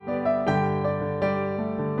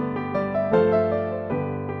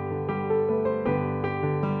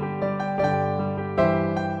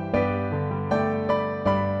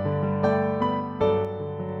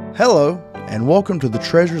Hello, and welcome to the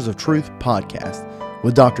Treasures of Truth podcast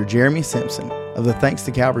with Dr. Jeremy Simpson of the Thanks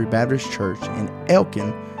to Calvary Baptist Church in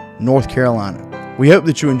Elkin, North Carolina. We hope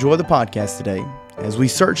that you enjoy the podcast today as we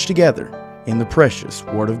search together in the precious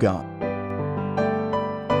Word of God.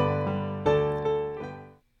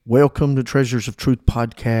 Welcome to Treasures of Truth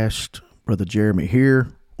podcast. Brother Jeremy here.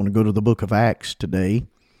 I want to go to the book of Acts today.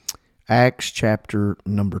 Acts chapter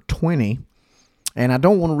number 20. And I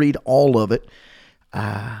don't want to read all of it.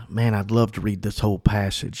 I'd love to read this whole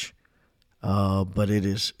passage. But it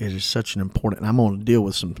is such an important, I'm going to deal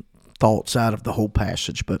with some thoughts out of the whole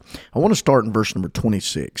passage. But I want to start in verse number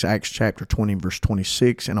 26, Acts chapter 20, verse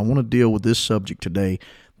 26. And I want to deal with this subject today,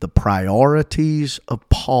 the priorities of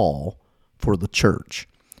Paul for the church.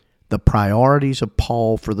 The priorities of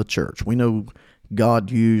Paul for the church. We know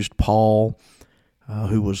God used Paul,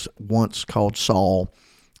 who was once called Saul,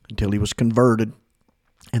 until he was converted.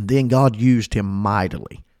 And then God used him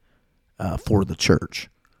mightily for the church.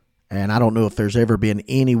 And I don't know if there's ever been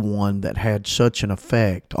anyone that had such an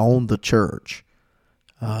effect on the church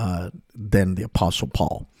than the Apostle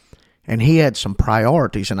Paul. And he had some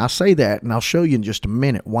priorities. And I say that, and I'll show you in just a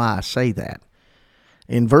minute why I say that.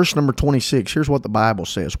 In verse number 26, here's what the Bible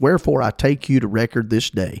says. Wherefore I take you to record this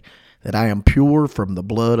day, that I am pure from the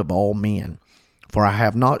blood of all men. For I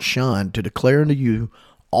have not shunned to declare unto you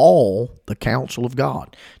all the counsel of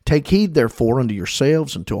God. Take heed therefore unto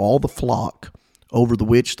yourselves and to all the flock, over the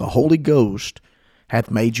which the Holy Ghost hath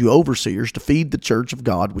made you overseers to feed the church of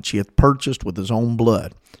God, which he hath purchased with his own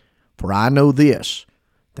blood. For I know this,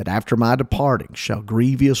 that after my departing shall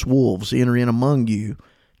grievous wolves enter in among you,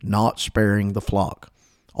 not sparing the flock.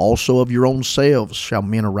 Also of your own selves shall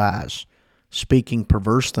men arise, speaking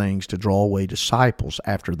perverse things to draw away disciples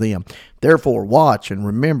after them. Therefore watch and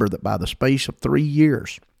remember that by the space of 3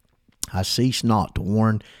 years I cease not to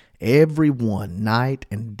warn every one night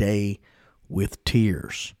and day with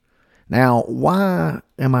tears. Now, why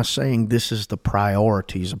am I saying this is the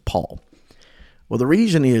priorities of Paul? Well, the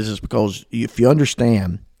reason is because if you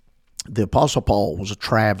understand, the Apostle Paul was a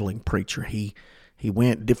traveling preacher. He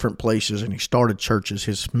went different places and he started churches.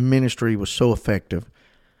 His ministry was so effective.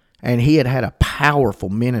 And he had a powerful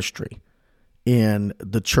ministry in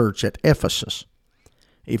the church at Ephesus.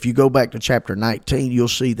 If you go back to chapter 19, you'll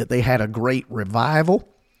see that they had a great revival.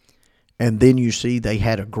 And then you see they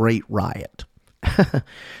had a great riot.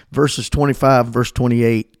 Verses 25, verse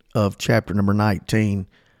 28 of chapter number 19,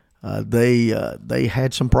 they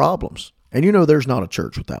had some problems. And you know there's not a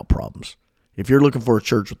church without problems. If you're looking for a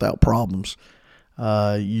church without problems,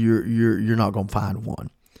 you're not going to find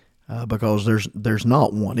one. Because there's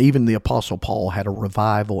not one. Even the Apostle Paul had a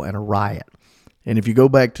revival and a riot. And if you go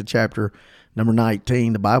back to chapter number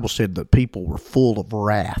 19, the Bible said that people were full of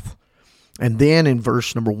wrath. And then in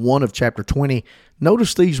verse number 1 of chapter 20,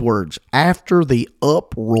 notice these words, after the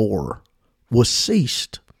uproar was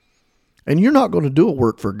ceased. And you're not going to do a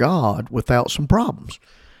work for God without some problems.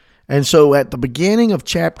 And so at the beginning of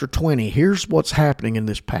chapter 20, here's what's happening in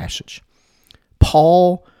this passage.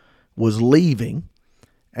 Paul was leaving.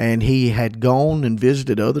 And he had gone and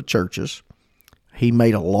visited other churches. He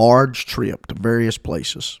made a large trip to various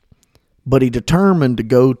places. But he determined to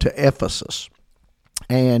go to Ephesus.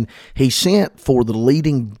 And he sent for the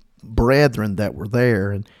leading brethren that were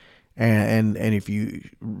there. And if you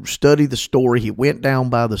study the story, he went down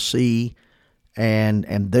by the sea.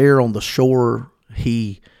 And there on the shore,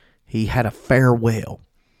 he had a farewell.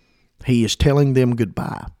 He is telling them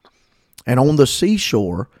goodbye. And on the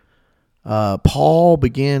seashore, Paul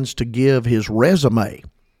begins to give his resume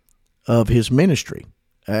of his ministry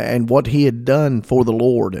and what he had done for the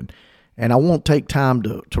Lord. And I won't take time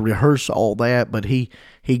to rehearse all that, but he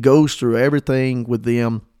goes through everything with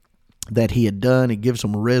them that he had done. He gives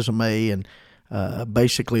them a resume and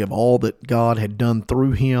basically of all that God had done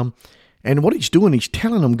through him. And what he's doing, he's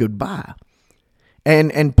telling them goodbye.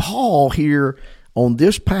 And Paul here on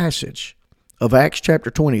this passage of Acts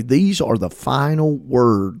chapter 20, these are the final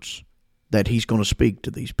words that he's going to speak to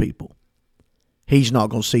these people. He's not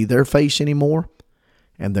going to see their face anymore,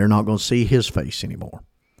 and they're not going to see his face anymore.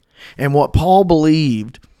 And what Paul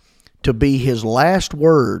believed to be his last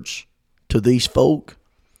words to these folk,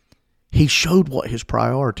 he showed what his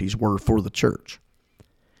priorities were for the church.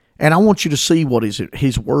 And I want you to see what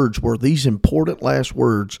his words were, these important last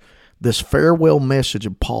words, this farewell message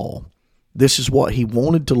of Paul. This is what he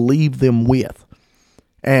wanted to leave them with.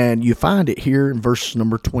 And you find it here in verse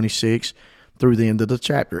number 26 through the end of the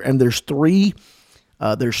chapter. And there's three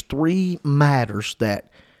matters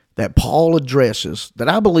that Paul addresses that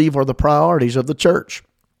I believe are the priorities of the church.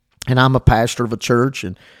 And I'm a pastor of a church,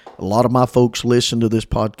 and A lot of my folks listen to this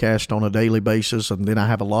podcast on a daily basis, and then I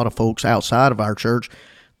have a lot of folks outside of our church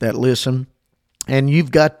that listen. And you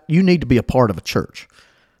need to be a part of a church.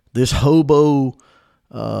 This hobo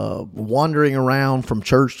wandering around from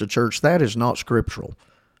church to church, that is not scriptural.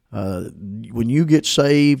 When you get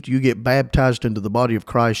saved, you get baptized into the body of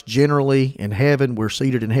Christ. Generally, in heaven, we're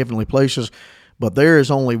seated in heavenly places. But there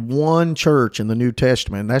is only one church in the New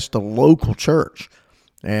Testament, and that's the local church.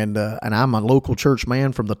 And I'm a local church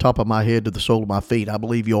man from the top of my head to the sole of my feet. I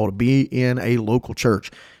believe you ought to be in a local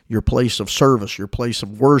church, your place of service, your place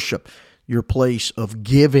of worship, your place of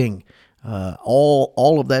giving.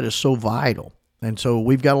 All of that is so vital. And so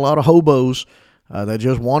we've got a lot of hobos that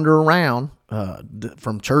just wander around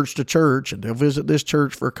from church to church, and they'll visit this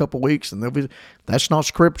church for a couple weeks, and that's not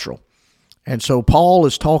scriptural. And so Paul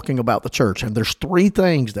is talking about the church, and there's three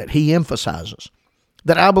things that he emphasizes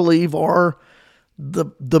that I believe are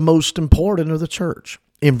the most important of the church.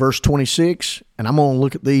 In verse 26, and I'm going to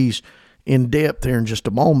look at these in depth here in just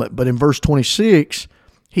a moment, but in verse 26,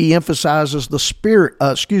 he emphasizes the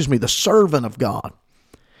servant of God.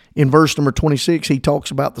 In verse number 26, he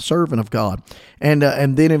talks about the servant of God. And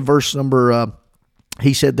then in verse number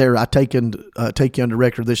he said there, I take you unto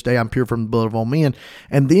record this day, I'm pure from the blood of all men.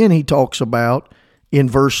 And then he talks about, in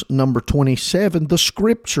verse number 27, the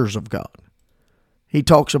scriptures of God. He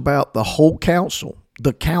talks about the whole counsel,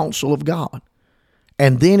 the counsel of God.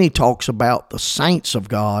 And then he talks about the saints of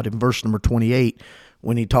God in verse number 28,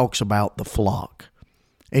 when he talks about the flock.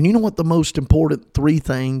 And you know what the most important three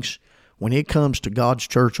things when it comes to God's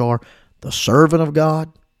church are? The servant of God,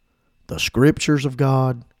 the scriptures of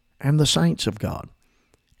God, and the saints of God.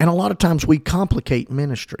 And a lot of times we complicate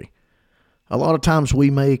ministry. A lot of times we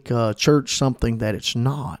make church something that it's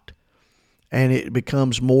not. And it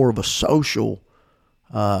becomes more of a social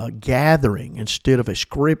gathering instead of a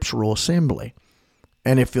scriptural assembly.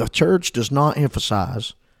 And if the church does not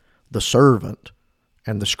emphasize the servant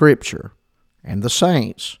and the scripture and the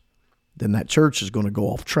saints, then that church is going to go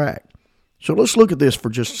off track. So let's look at this for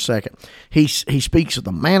just a second. He speaks of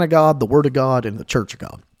the man of God, the word of God, and the church of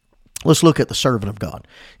God. Let's look at the servant of God.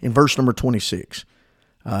 In verse number 26,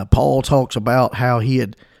 Paul talks about how he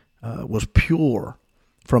was pure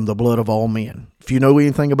from the blood of all men. If you know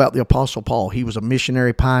anything about the Apostle Paul, he was a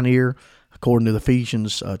missionary pioneer, according to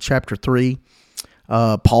Ephesians chapter 3.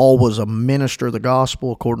 Paul was a minister of the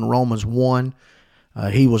gospel, according to Romans 1.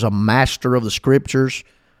 He was a master of the scriptures.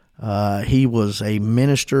 He was a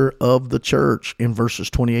minister of the church in verses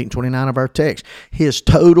 28 and 29 of our text. His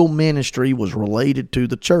total ministry was related to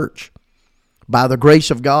the church. By the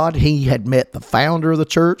grace of God, he had met the founder of the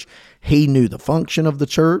church. He knew the function of the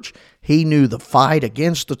church. He knew the fight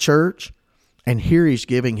against the church. And here he's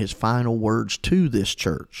giving his final words to this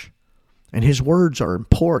church. And his words are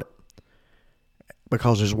important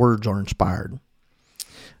because his words are inspired.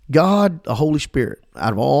 God, the Holy Spirit,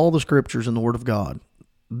 out of all the scriptures in the Word of God,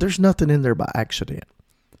 there's nothing in there by accident.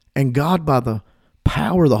 And God, by the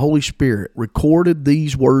power of the Holy Spirit, recorded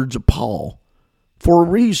these words of Paul for a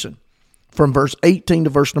reason. From verse 18 to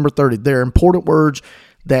verse number 30, they're important words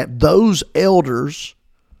that those elders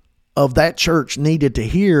of that church needed to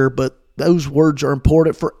hear, but those words are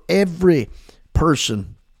important for every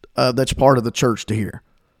person that's part of the church to hear,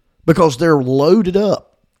 because they're loaded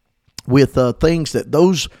up with things that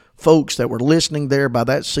those folks that were listening there by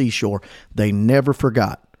that seashore, they never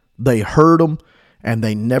forgot. They heard them and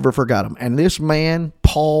they never forgot them. And this man,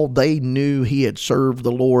 Paul, they knew he had served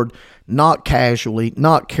the Lord not casually,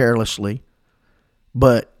 not carelessly,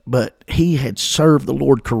 but he had served the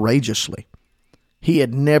Lord courageously. He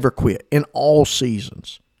had never quit in all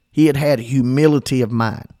seasons. He had had humility of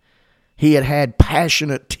mind. He had had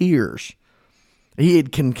passionate tears. He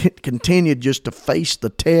had continued just to face the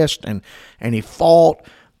test, and he fought,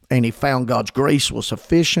 and he found God's grace was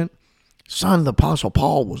sufficient. Son, the Apostle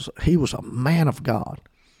Paul was a man of God.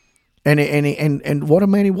 And what a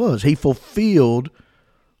man he was. He fulfilled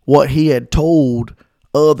what he had told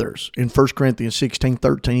others. In 1 Corinthians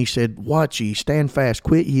 16:13, he said, "Watch ye, stand fast,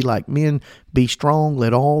 quit ye like men, be strong,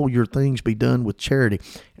 let all your things be done with charity."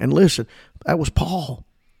 And listen, that was Paul.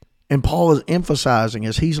 And Paul is emphasizing,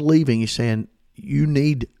 as he's leaving, he's saying, you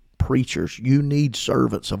need preachers. You need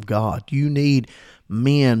servants of God. You need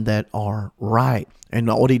men that are right. And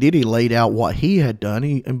what he did, he laid out what he had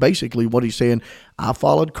done. And basically what he's saying, I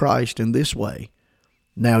followed Christ in this way.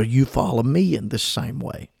 Now you follow me in this same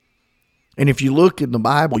way. And if you look in the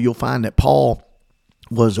Bible, you'll find that Paul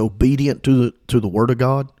was obedient to the Word of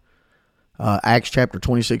God. Acts chapter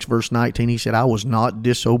 26, verse 19, he said, I was not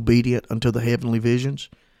disobedient unto the heavenly visions.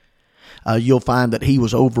 You'll find that he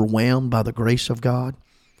was overwhelmed by the grace of God.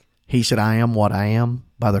 He said, I am what I am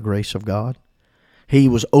by the grace of God. He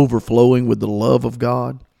was overflowing with the love of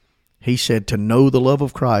God. He said to know the love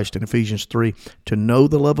of Christ in Ephesians 3, to know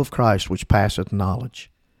the love of Christ which passeth knowledge.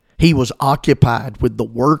 He was occupied with the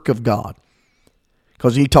work of God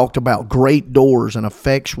because he talked about great doors and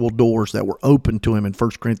effectual doors that were opened to him in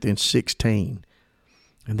 1 Corinthians 16.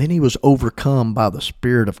 And then he was overcome by the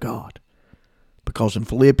Spirit of God because in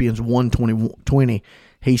Philippians 1:20,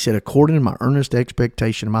 he said, according to my earnest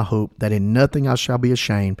expectation and my hope, that in nothing I shall be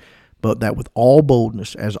ashamed, but that with all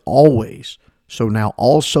boldness, as always, so now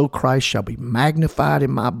also Christ shall be magnified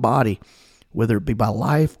in my body, whether it be by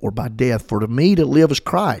life or by death. For to me to live is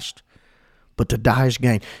Christ, but to die is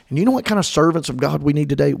gain. And you know what kind of servants of God we need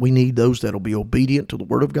today? We need those that will be obedient to the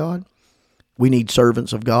Word of God. We need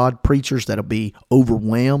servants of God, preachers that will be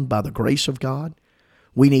overwhelmed by the grace of God.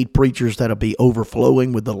 We need preachers that will be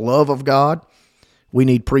overflowing with the love of God. We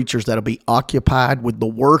need preachers that will be occupied with the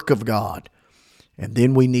work of God. And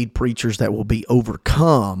then we need preachers that will be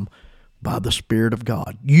overcome by the Spirit of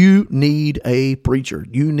God. You need a preacher.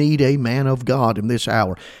 You need a man of God in this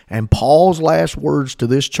hour. And Paul's last words to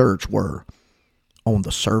this church were on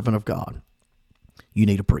the servant of God. You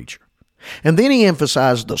need a preacher. And then he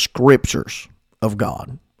emphasized the scriptures of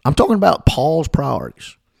God. I'm talking about Paul's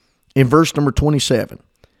priorities. In verse number 27,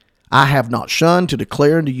 I have not shunned to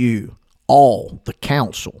declare unto you all the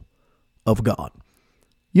counsel of God.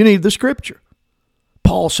 You need the scripture.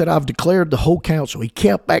 Paul said, I've declared the whole counsel. He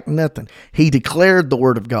kept back nothing. He declared the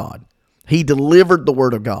word of God. He delivered the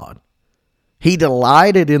word of God. He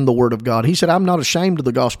delighted in the word of God. He said, I'm not ashamed of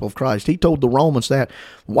the gospel of Christ. He told the Romans that.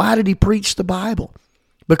 Why did he preach the Bible?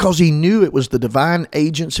 Because he knew it was the divine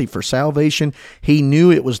agency for salvation. He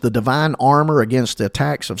knew it was the divine armor against the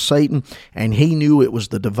attacks of Satan. And he knew it was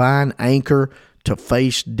the divine anchor to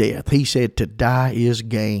face death. He said, to die is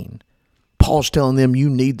gain. Paul's telling them you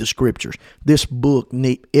need the scriptures. This book,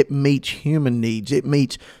 it meets human needs. It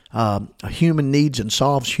meets human needs and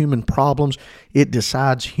solves human problems. It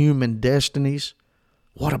decides human destinies.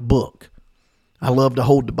 What a book. I love to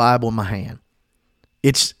hold the Bible in my hand.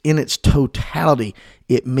 It's in its totality.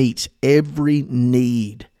 It meets every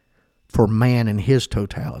need for man in his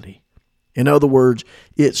totality. In other words,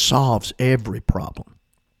 it solves every problem.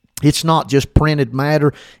 It's not just printed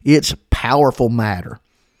matter. It's powerful matter.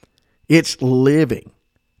 It's living.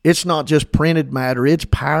 It's not just printed matter. It's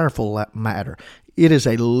powerful matter. It is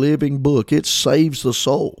a living book. It saves the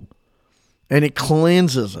soul. And it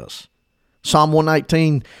cleanses us. Psalm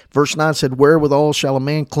 119 verse 9 said, wherewithal shall a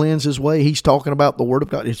man cleanse his way? He's talking about the word of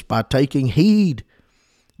God. It's by taking heed.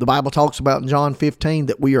 The Bible talks about in John 15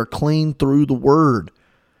 that we are clean through the word.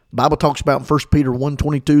 The Bible talks about in 1 Peter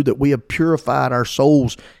 1:22 that we have purified our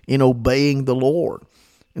souls in obeying the Lord.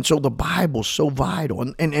 And so the Bible's so vital.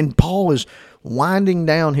 And Paul is winding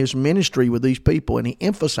down his ministry with these people, and he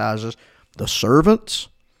emphasizes the servants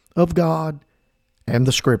of God and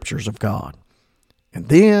the scriptures of God. And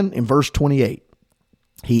then in verse 28,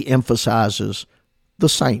 he emphasizes the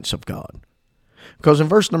saints of God. Because in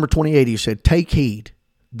verse number 28, he said, take heed,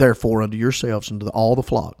 therefore, unto yourselves and to all the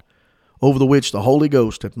flock, over the which the Holy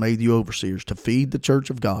Ghost hath made you overseers, to feed the church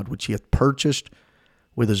of God, which he hath purchased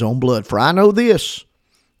with his own blood. For I know this,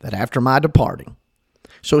 that after my departing.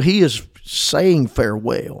 So he is saying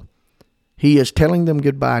farewell. He is telling them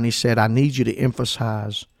goodbye, and he said, I need you to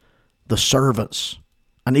emphasize the servants.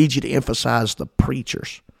 I need you to emphasize the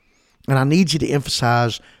preachers. And I need you to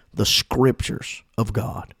emphasize the scriptures of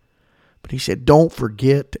God. But he said, don't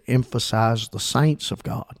forget to emphasize the saints of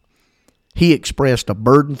God. He expressed a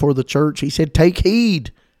burden for the church. He said, take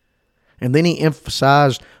heed. And then he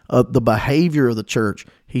emphasized the behavior of the church.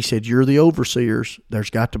 He said, you're the overseers.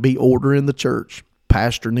 There's got to be order in the church.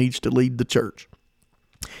 Pastor needs to lead the church.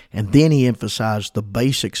 And then he emphasized the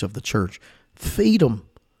basics of the church. Feed them.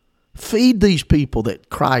 Feed these people that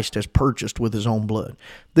Christ has purchased with his own blood.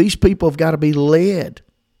 These people have got to be led.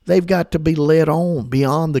 They've got to be led on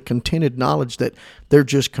beyond the contented knowledge that they're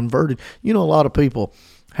just converted. You know, a lot of people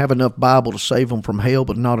have enough Bible to save them from hell,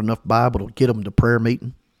 but not enough Bible to get them to prayer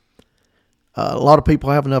meeting. A lot of people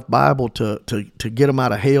have enough Bible to get them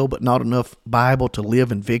out of hell, but not enough Bible to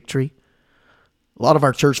live in victory. A lot of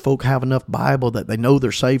our church folk have enough Bible that they know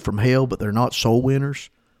they're saved from hell, but they're not soul winners.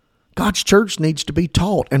 God's church needs to be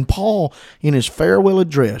taught. And Paul, in his farewell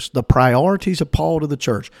address, the priorities of Paul to the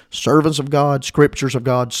church, servants of God, scriptures of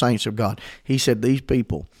God, saints of God, he said these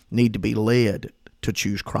people need to be led to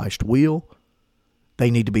choose Christ's will. They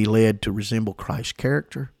need to be led to resemble Christ's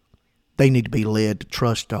character. They need to be led to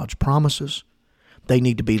trust God's promises. They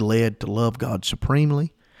need to be led to love God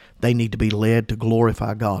supremely. They need to be led to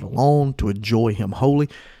glorify God alone, to enjoy him wholly.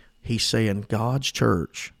 He's saying God's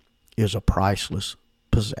church is a priceless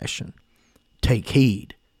possession. Take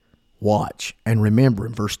heed, watch, and remember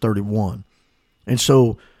in verse 31. And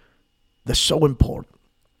so that's so important.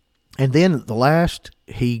 And then at the last,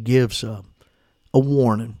 he gives a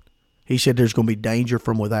warning. He said there's going to be danger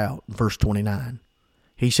from without, verse 29.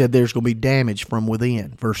 He said there's going to be damage from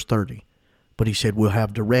within, verse 30. But he said we'll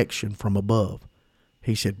have direction from above.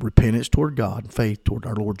 He said repentance toward God and faith toward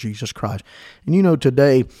our Lord Jesus Christ. And you know,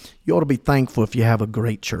 today, you ought to be thankful if you have a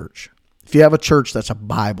great church. If you have a church that's a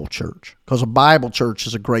Bible church, because a Bible church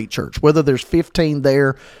is a great church. Whether there's 15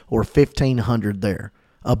 there or 1,500 there,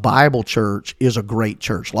 a Bible church is a great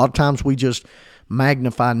church. A lot of times we just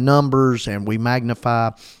magnify numbers and we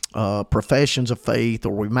magnify professions of faith,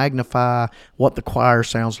 or we magnify what the choir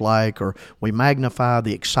sounds like, or we magnify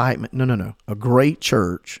the excitement. No. A great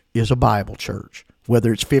church is a Bible church,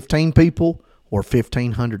 whether it's 15 people or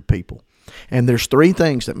 1,500 people. And there's three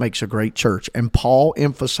things that makes a great church. And Paul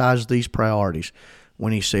emphasized these priorities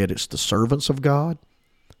when he said it's the servants of God,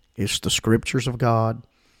 it's the scriptures of God,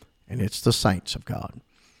 and it's the saints of God.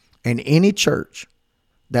 And any church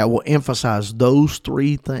that will emphasize those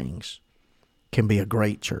three things can be a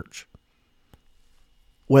great church.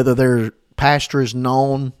 Whether their pastor is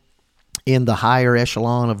known in the higher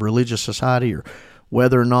echelon of religious society, or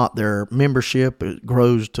whether or not their membership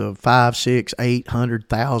grows to 5, 6, 800,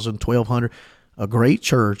 1,000, 1,200, a great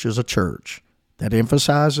church is a church that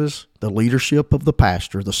emphasizes the leadership of the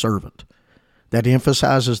pastor, the servant, that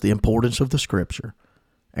emphasizes the importance of the scripture,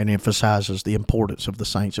 and emphasizes the importance of the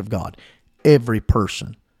saints of God. Every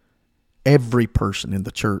person in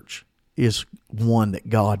the church is one that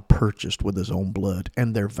God purchased with his own blood,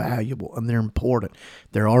 and they're valuable and they're important.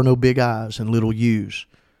 There are no big I's and little U's.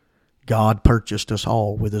 God purchased us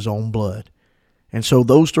all with his own blood. And so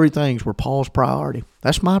those three things were Paul's priority.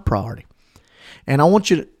 That's my priority. And I want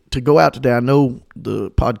you to go out today. I know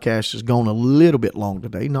the podcast has gone a little bit long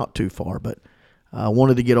today, not too far, but I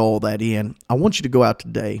wanted to get all that in. I want you to go out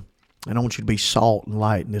today, and I want you to be salt and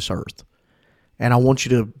light in this earth. And I want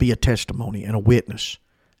you to be a testimony and a witness.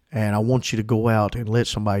 And I want you to go out and let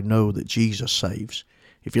somebody know that Jesus saves.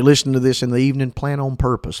 If you're listening to this in the evening, plan on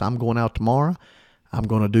purpose. I'm going out tomorrow. I'm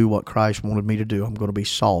going to do what Christ wanted me to do. I'm going to be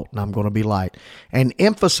salt and I'm going to be light. And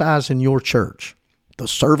emphasize in your church the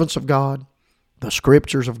servants of God, the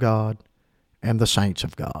scriptures of God, and the saints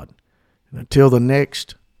of God. And until the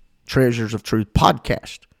next Treasures of Truth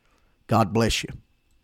podcast, God bless you.